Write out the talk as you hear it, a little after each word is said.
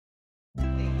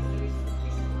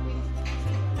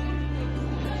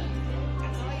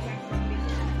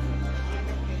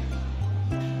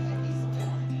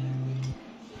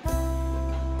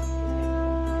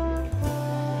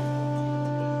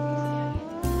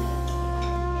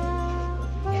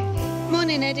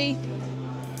in, Eddie.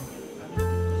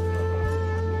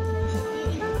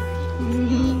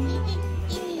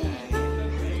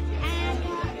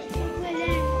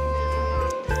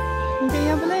 Okay,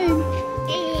 your balloon.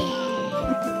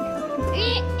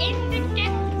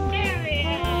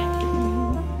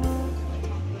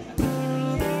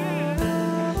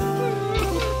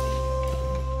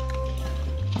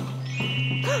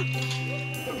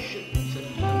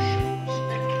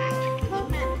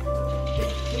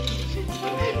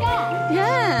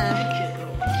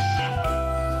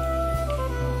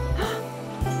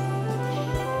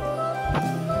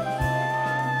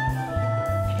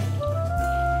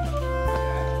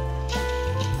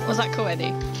 Was that cool,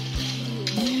 Eddie? I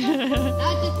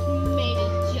just made a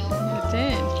joke. You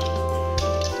did.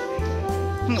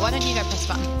 Why don't you go press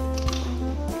the button?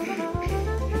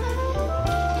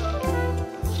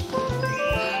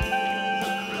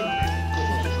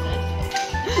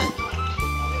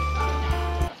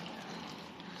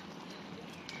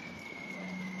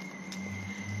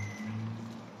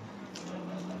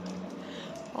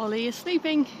 Ollie is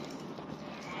sleeping.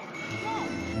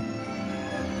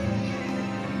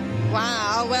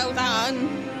 Wow, well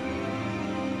done.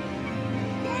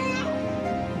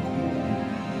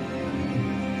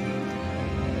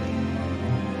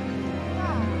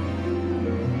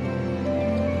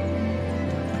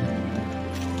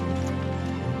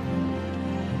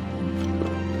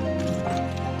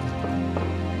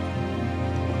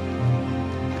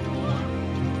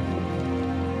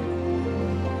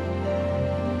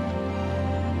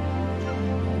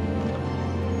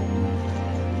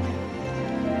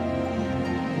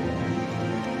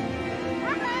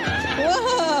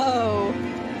 Whoa!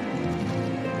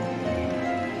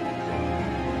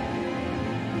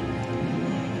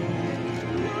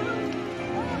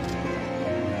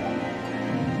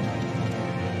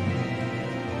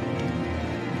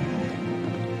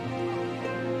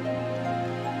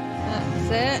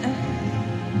 That's it.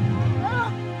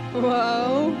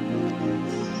 Whoa!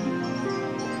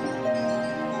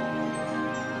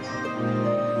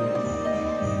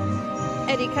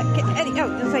 Eddie, Eddie, oh,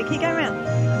 let's say, keep going around.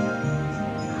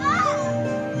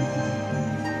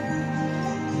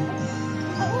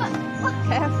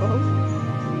 Careful.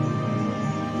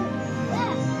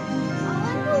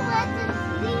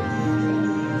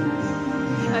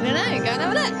 I don't know, go and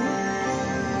have a look.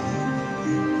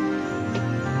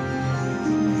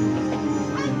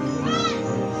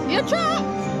 You're trapped!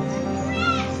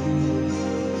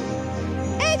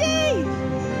 Eddie!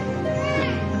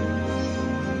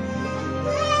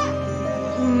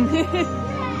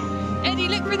 Eddie,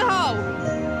 look through the hole.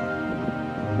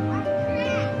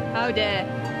 Oh dear.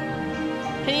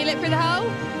 Can you look through the hole?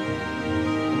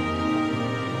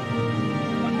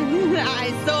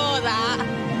 I saw that.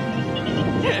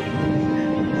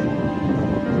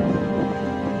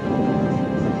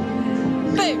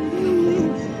 Boom.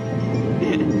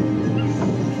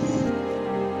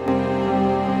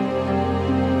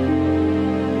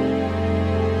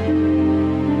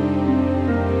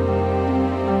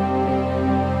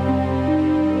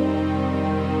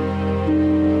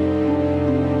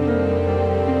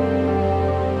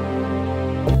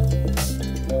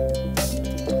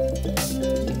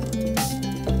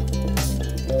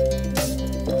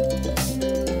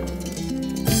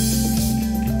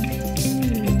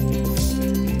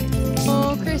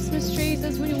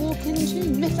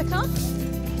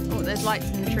 Oh, there's lights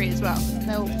in the tree as well.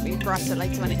 They'll be brighter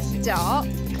later when it's dark.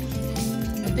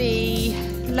 The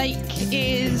lake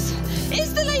is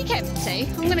the lake empty?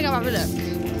 I'm gonna go have a look.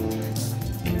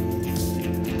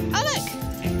 Oh look!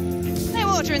 No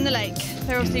water in the lake.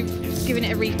 They're obviously giving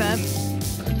it a refurb.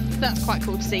 That's quite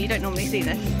cool to see. You don't normally see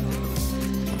this.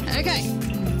 Okay.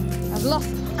 I've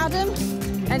lost Adam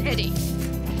and Eddie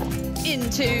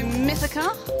into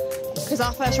Mythica, because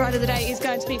our first ride of the day is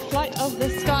going to be Flight of the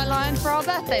Skyline for our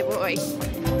birthday boy.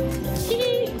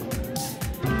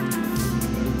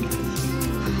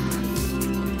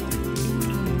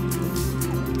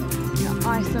 Got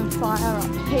ice and fire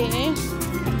up here.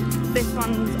 This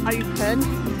one's open.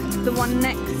 The one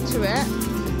next to it,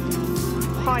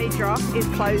 Hydra, is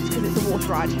closed because it's a water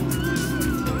ride.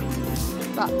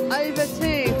 But over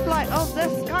to Flight of the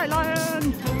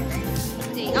Skyline.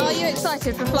 Are you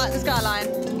excited for Flight of the Skyline?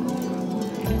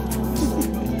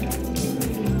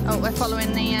 Oh, we're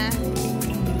following the...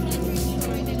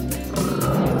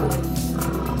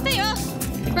 There you are!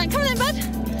 Right, come on then, bud!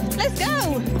 Let's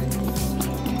go!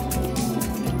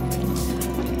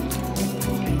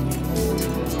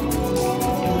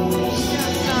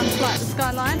 Just Flight of the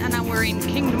Skyline, and now we're in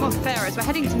Kingdom of Pharaohs. We're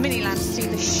heading to Miniland to see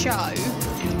the show. Ha!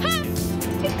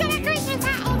 He's got a Christmas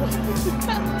hat on!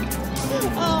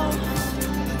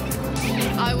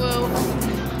 will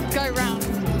go round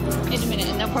in a minute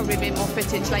and there'll probably be more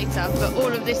footage later, but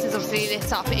all of this is obviously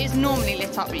lit up. It is normally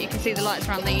lit up, but you can see the lights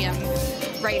around the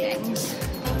railings.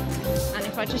 And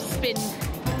if I just spin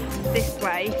this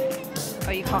way,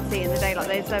 oh, you can't see in the daylight,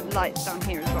 there's lights down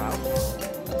here as well.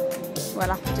 We'll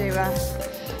have to do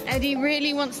Eddie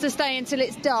really wants to stay until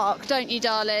it's dark, don't you,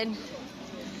 darling?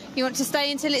 You want to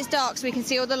stay until it's dark so we can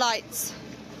see all the lights?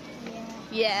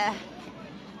 Yeah.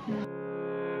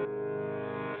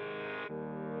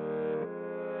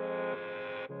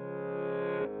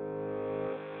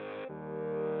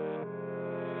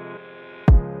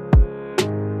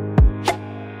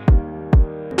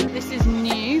 This is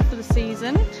new for the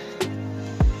season. Look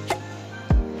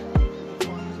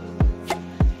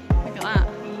at that.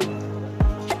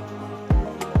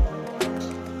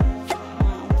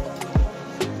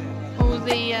 All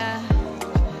the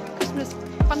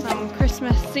some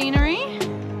Christmas scenery.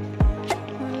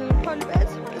 Little polar bears,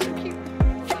 they're so cute.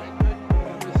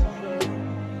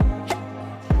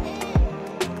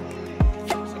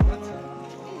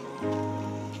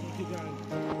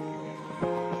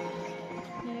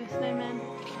 Yeah, snowman.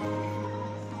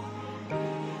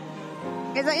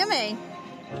 Is that yummy?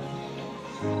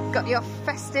 Got your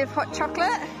festive hot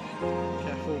chocolate?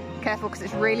 Careful. Careful, because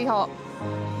it's really hot.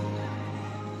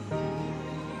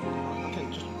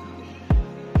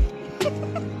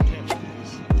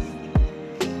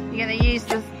 You're going to use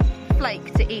the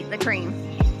flake to eat the cream.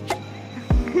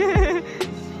 I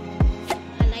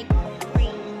like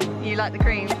cream. You like the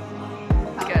cream?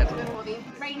 Good. Before the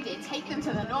reindeer take them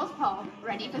to the North Pole,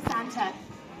 ready for Santa.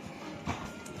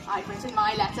 I've written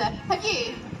my letter. Have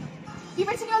you? You've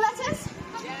written your letters?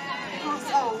 Yes.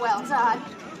 Oh, well done.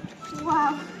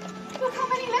 Wow. Look how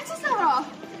many letters there are.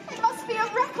 It must be a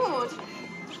record.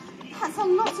 That's a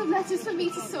lot of letters for me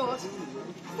to sort.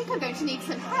 I think I'm going to need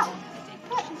some help.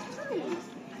 But who?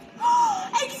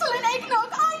 Excellent eggnog!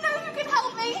 I know who can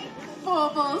help me!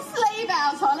 Baubles, sleigh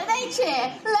bells, holiday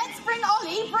cheer. Let's bring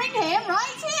Ollie, bring him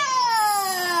right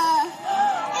here!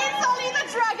 It's Ollie the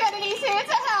dragon and he's here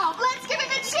to help. Let's give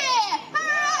him a cheer!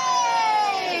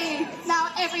 Hooray! Now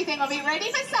everything will be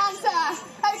ready for Santa.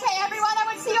 Okay, everyone, I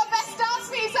want to see your best dance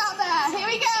moves out there. Here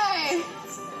we go.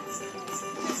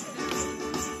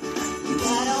 You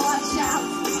better watch out.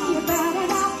 You better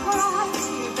not cry.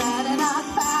 You better not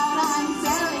pout. I'm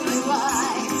telling you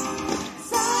why.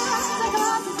 Santa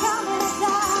Claus is coming to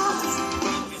town.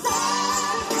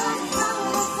 Santa Claus is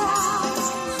coming to town.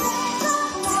 Santa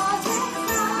Claus is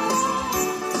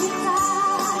coming to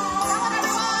town. Come on,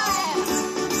 everyone.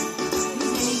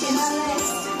 He's making a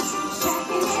list,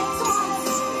 checking it twice.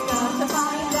 Got to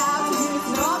find out who's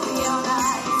naughty or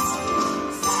nice.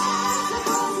 Santa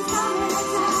Claus is coming to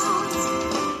town.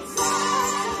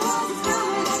 Santa Claus is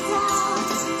coming to town.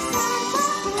 Santa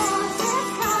Claus is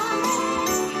coming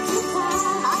to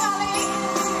town. Hi, Ollie.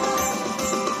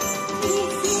 He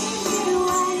sees you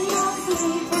when you're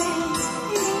sleeping.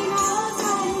 He knows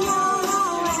when you're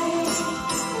awake.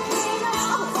 He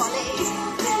knows Ollie.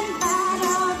 Been bad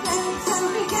or good, so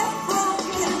be good for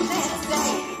goodness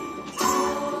sake.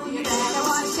 Oh, you better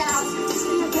watch out.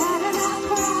 You better not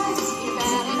cry. You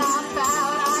better not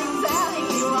pout. I'm telling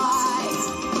you why.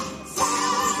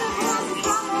 Santa Claus is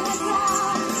coming to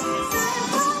town.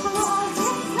 Santa Claus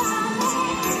is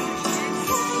coming.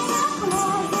 Santa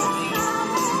Claus is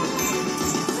coming.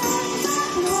 Santa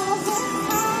Claus is coming to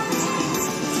town.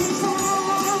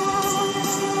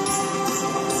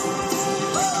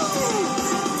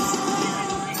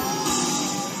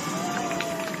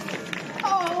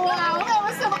 Oh wow, that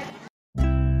was so much.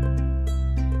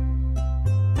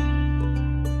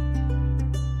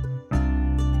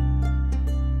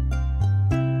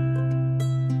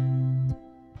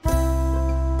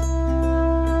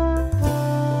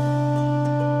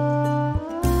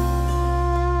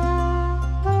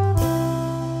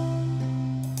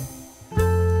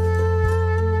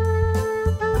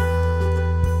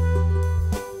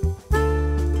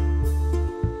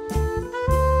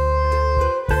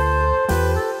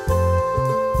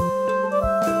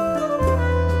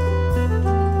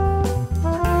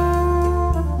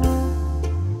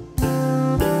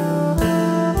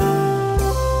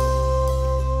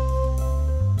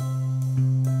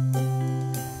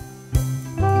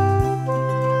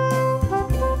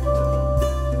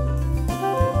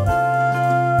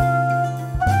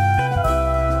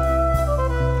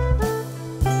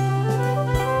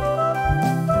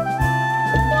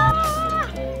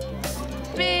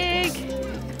 Big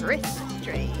Christmas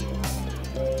tree.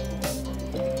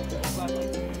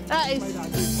 That is,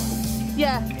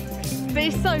 yeah, but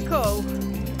it's so cool.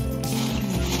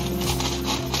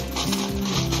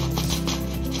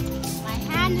 My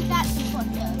hand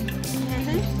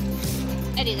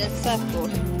Eddie, there's a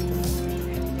surfboard.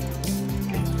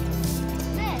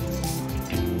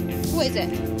 What is it?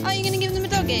 Oh, you're going to give them a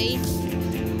doggy?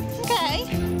 Okay.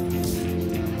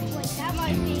 Wait, that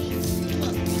might be.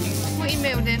 What are you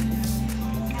building?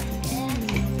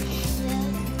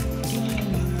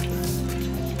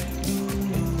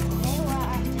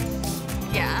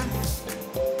 Yeah.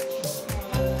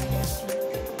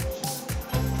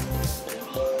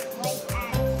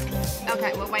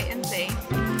 Okay, we'll wait and see.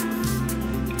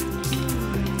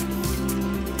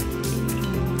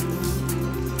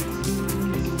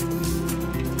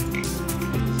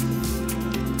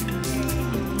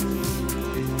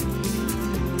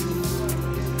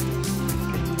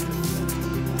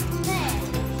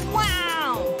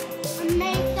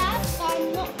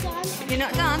 You're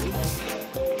not done?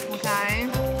 Okay.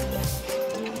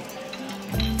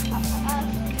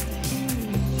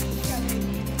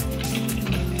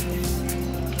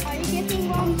 Are you getting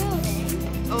one building?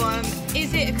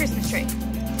 Is it a Christmas tree?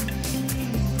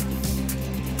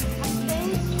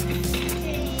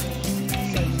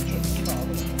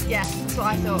 Yeah, that's what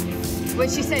I thought. When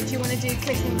she said, do you want to do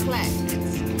click and collect?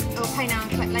 Or pay now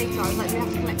and collect later? I was like, we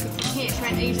have to collect it from here. She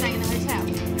went, are you staying in the hotel?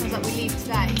 I was like, we leave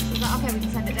today. She was like, okay, we can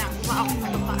send it down. I was like, oh,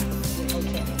 thank God.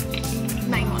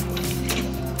 Main one.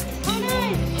 Oh no!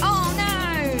 Oh no!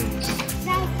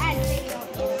 That's actually not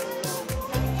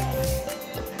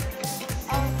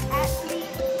actually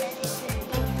ready to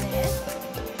do this.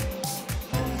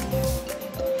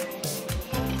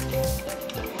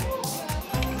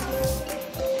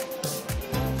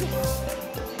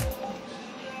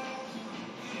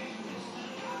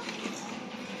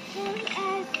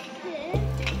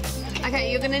 Okay,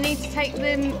 you're going to need to take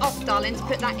them off, darling, to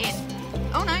put that in.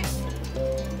 Oh no!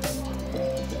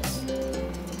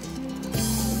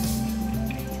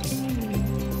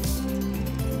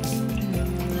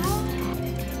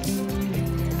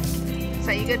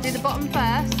 So you're going to do the bottom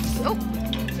first. Oh!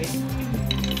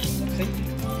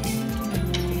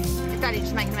 Is Daddy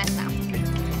just making a mess now?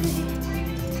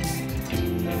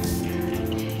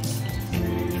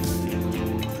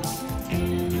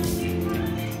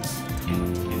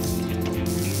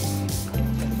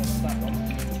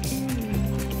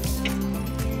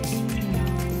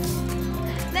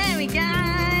 There we go!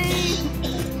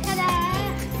 Ta-da!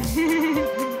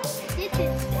 This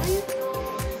is one.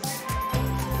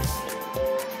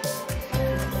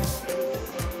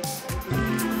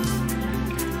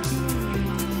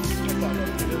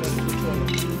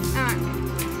 Alright.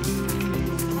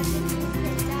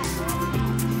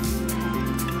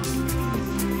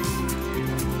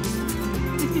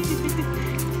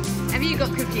 Have you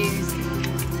got confused?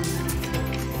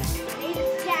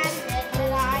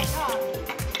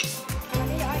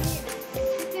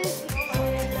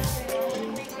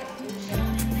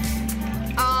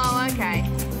 Oh, okay.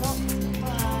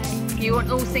 You want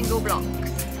all single blocks?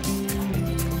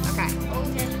 Okay.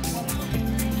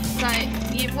 So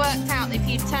you've worked out that if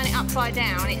you turn it upside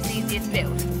down, it's easier to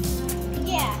build.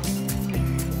 Yeah.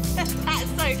 That's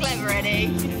so clever, Eddie.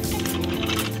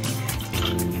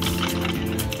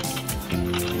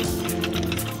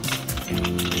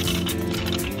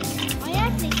 I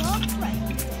actually got a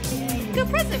present. Good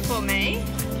present for me.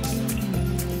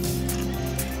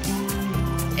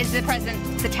 Is the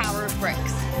present the Tower of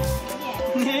Bricks?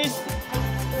 Yeah.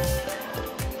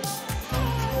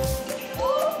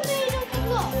 All made of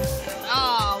blocks.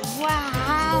 Oh,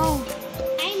 wow.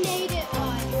 I made it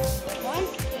on 1,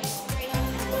 2, 3,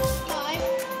 4, 5,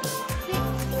 6,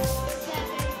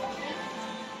 7, 8,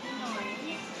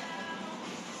 9,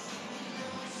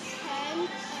 10,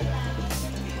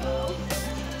 11, 12,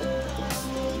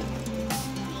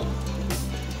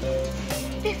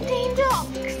 15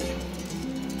 blocks.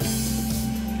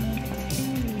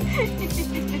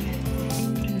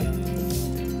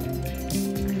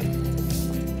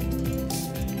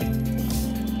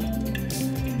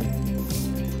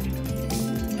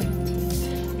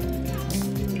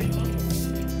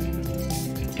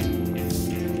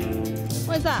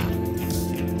 What is that?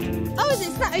 Oh, is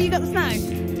it snow? Oh, you got the snow?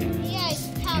 Yeah, it's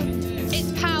powder.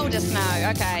 It's powder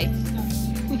snow, okay.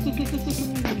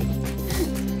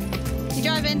 You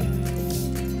driving?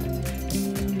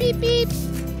 Beep beep.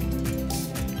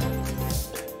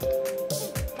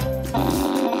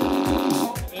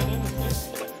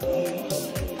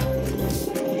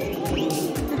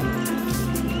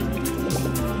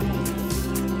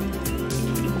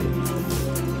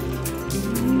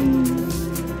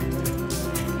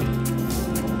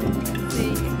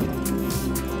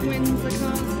 Windsor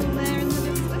Castle there in the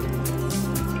distance.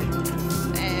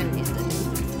 There it is.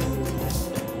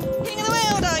 King of the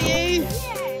world, are you?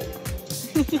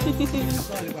 Yeah.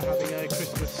 Decided we're having a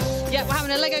Christmas. Yeah, we're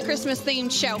having a Lego Christmas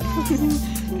themed shelf.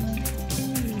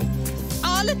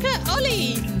 Oh, look at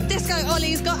Ollie! Disco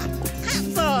Ollie's got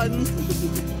hats on.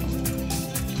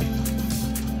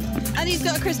 And he's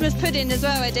got a Christmas pudding as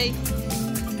well, Eddie.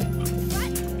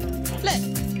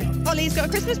 Look, Ollie's got a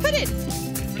Christmas pudding.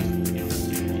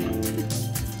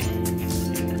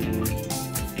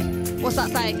 What's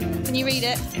that say? Can you read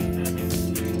it?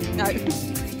 No. I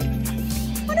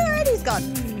wonder where Eddie's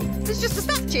gone. There's just a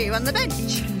statue on the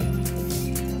bench.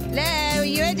 Hello, are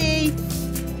you Eddie?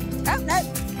 Oh, no.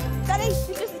 Daddy, it's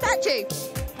just a statue.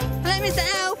 Hello, Mr.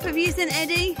 Elf. Have you seen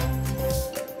Eddie?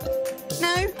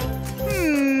 No?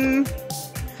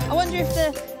 I wonder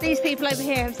if these people over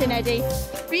here have seen Eddie.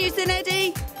 Have you seen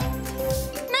Eddie?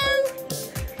 No?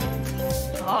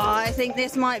 Oh, I think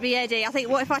this might be Eddie. I think,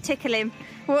 what if I tickle him?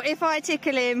 What if I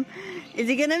tickle him? Is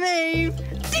he gonna move?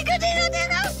 Tickle, tickle,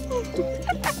 tickle!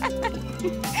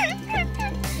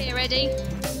 Here, Eddie.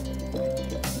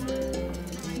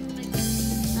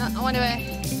 Oh, I wonder where.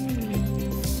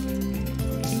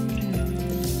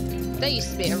 There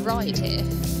used to be a ride here.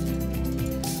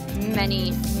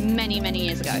 Many, many, many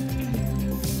years ago.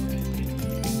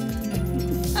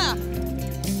 Ah,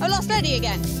 I lost Eddie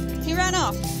again. He ran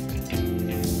off.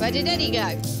 Where did Eddie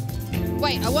go?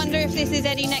 Wait, I wonder if this is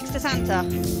Eddie next to Santa.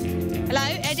 Hello,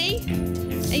 Eddie?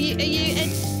 Are you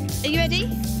Eddie?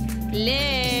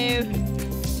 Hello?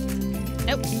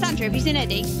 Nope. Santa, have you seen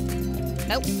Eddie?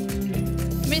 Nope.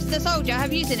 Mr. Soldier,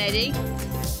 have you seen Eddie?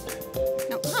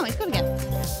 No. Oh, he's gone again.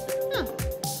 Oh.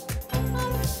 I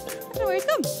don't know where he's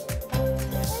gone.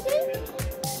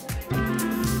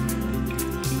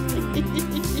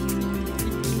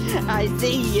 Eddie? I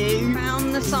see you.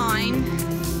 Found the sign.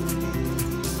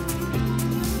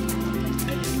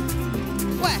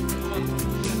 Where?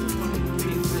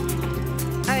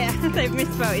 Oh yeah, they've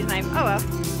misspelled his name. Oh well.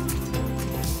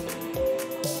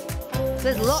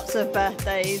 There's lots of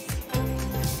birthdays.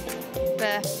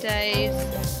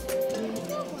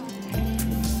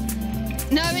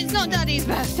 No, it's not Daddy's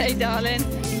birthday, darling.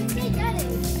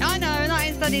 I know, that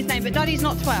is Daddy's name, but Daddy's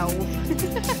not 12.